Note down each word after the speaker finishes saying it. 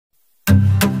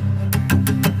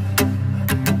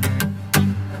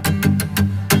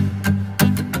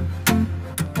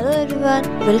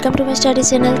everyone, welcome to my study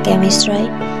channel Chemistry.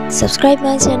 Subscribe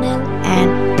my channel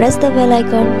and press the bell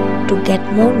icon to get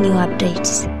more new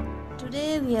updates.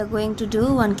 Today we are going to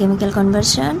do one chemical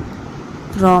conversion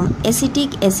from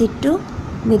acetic acid to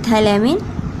methylamine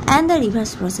and the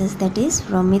reverse process, that is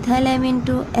from methylamine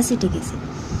to acetic acid.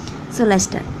 So let's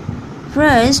start.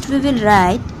 First we will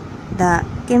write the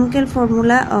chemical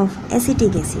formula of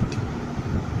acetic acid.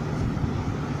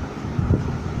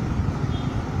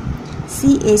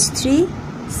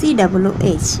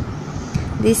 CH3COOH.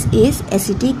 This is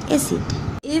acetic acid.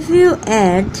 If you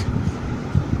add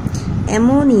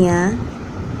ammonia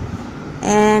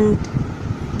and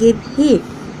give heat,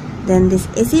 then this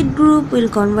acid group will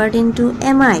convert into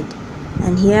amide,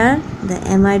 and here the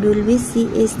amide will be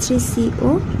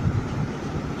CH3CO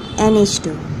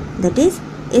NH2, that is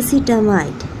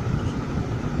acetamide.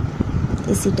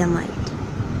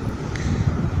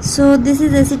 So this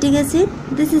is acetic acid,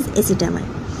 this is acetamide.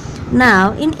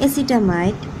 Now in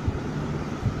acetamide,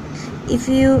 if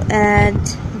you add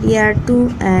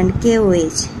Br2 and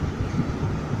KOH,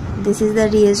 this is the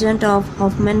reagent of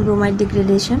Hofmann bromide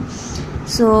degradation.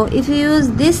 So if you use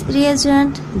this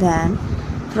reagent, then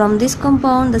from this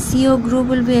compound the CO group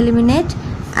will be eliminated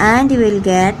and you will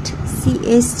get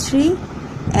CH3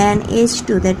 and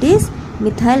H2, that is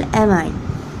methylamine.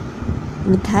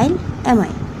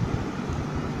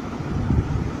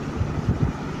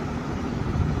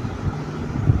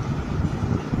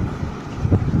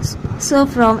 So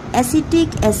from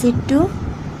acetic acid to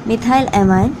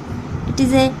methylamine, it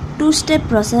is a two-step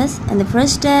process, and the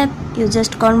first step you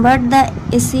just convert the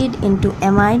acid into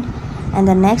amide, and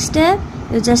the next step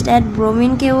you just add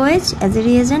bromine KOH as a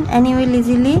reagent and you will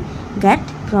easily get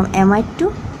from amide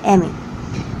to amine.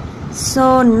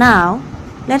 So now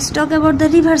let's talk about the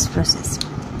reverse process,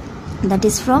 that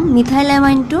is from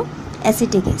methylamine to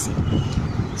acetic acid.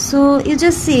 So you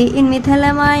just see in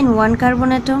methylamine one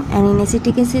carbon atom and in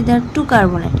acetic acid there are two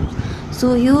carbon atoms.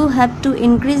 So you have to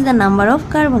increase the number of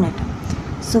carbon atoms.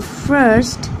 So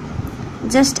first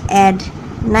just add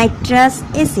nitrous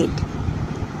acid.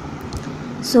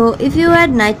 So if you add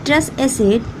nitrous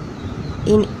acid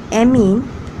in amine,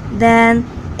 then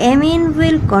amine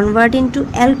will convert into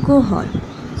alcohol.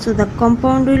 So the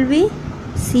compound will be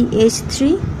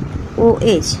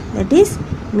CH3OH, that is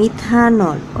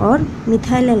methanol or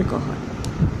methyl alcohol.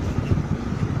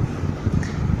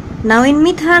 Now in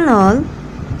methanol,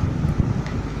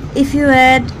 if you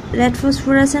add red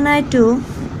phosphorus and I2,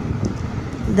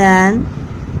 then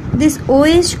this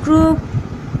OH group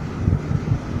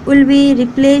will be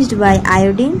replaced by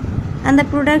iodine and the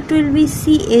product will be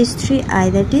CH3I,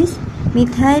 that is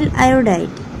methyl iodide.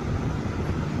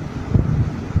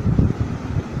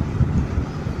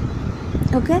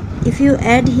 Okay, if you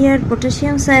add here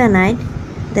potassium cyanide,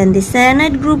 then the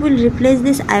cyanide group will replace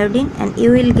this iodine and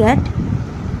you will get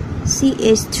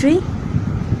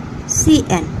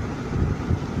CH3CN,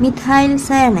 methyl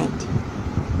cyanide.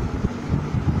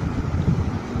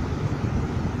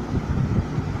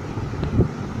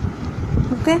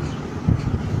 Okay,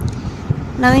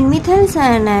 now in methyl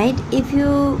cyanide, if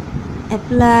you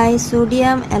apply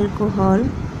sodium alcohol,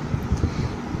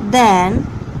 then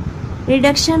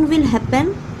reduction will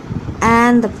happen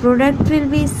and the product will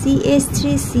be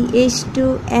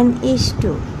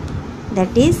CH3CH2NH2,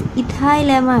 that is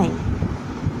ethylamine.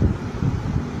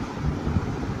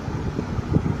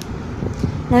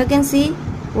 Now you can see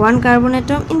one carbon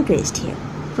atom increased here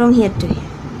from here to here.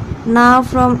 Now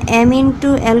from amine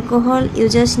to alcohol you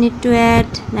just need to add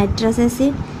nitrous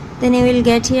acid, then you will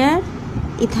get here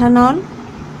ethanol,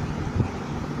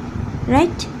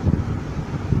 right?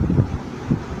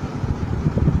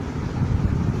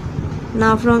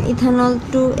 Now from ethanol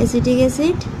to acetic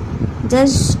acid,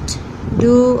 just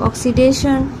do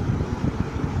oxidation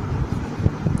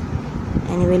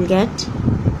and you will get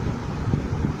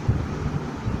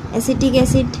acetic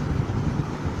acid.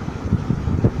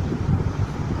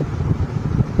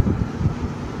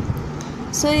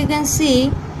 So you can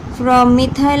see from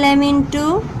methylamine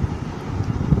to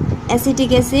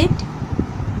acetic acid,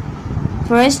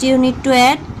 first you need to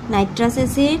add nitrous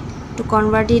acid to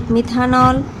convert it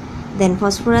methanol, then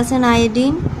phosphorus and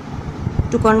iodine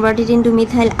to convert it into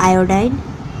methyl iodide,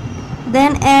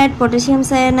 then add potassium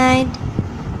cyanide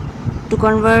to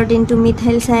convert into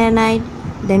methyl cyanide,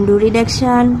 then do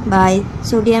reduction by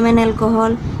sodium and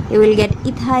alcohol, you will get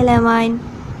ethylamine,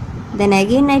 then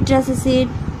again nitrous acid,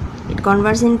 it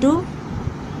converts into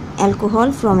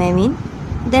alcohol from amine,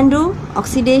 then do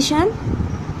oxidation,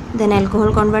 then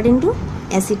alcohol convert into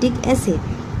acetic acid.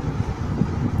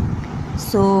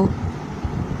 So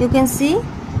you can see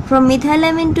from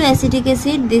methylamine to acetic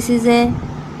acid, this is a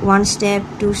 1 step,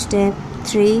 2 step,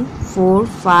 3, 4,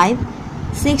 5,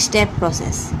 6 step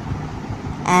process.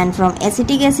 And from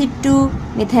acetic acid to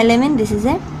methylamine, this is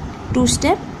a 2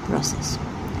 step process.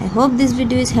 I hope this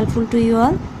video is helpful to you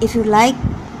all. If you like,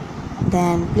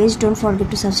 then please don't forget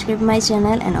to subscribe my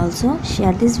channel and also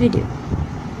share this video.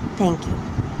 Thank you.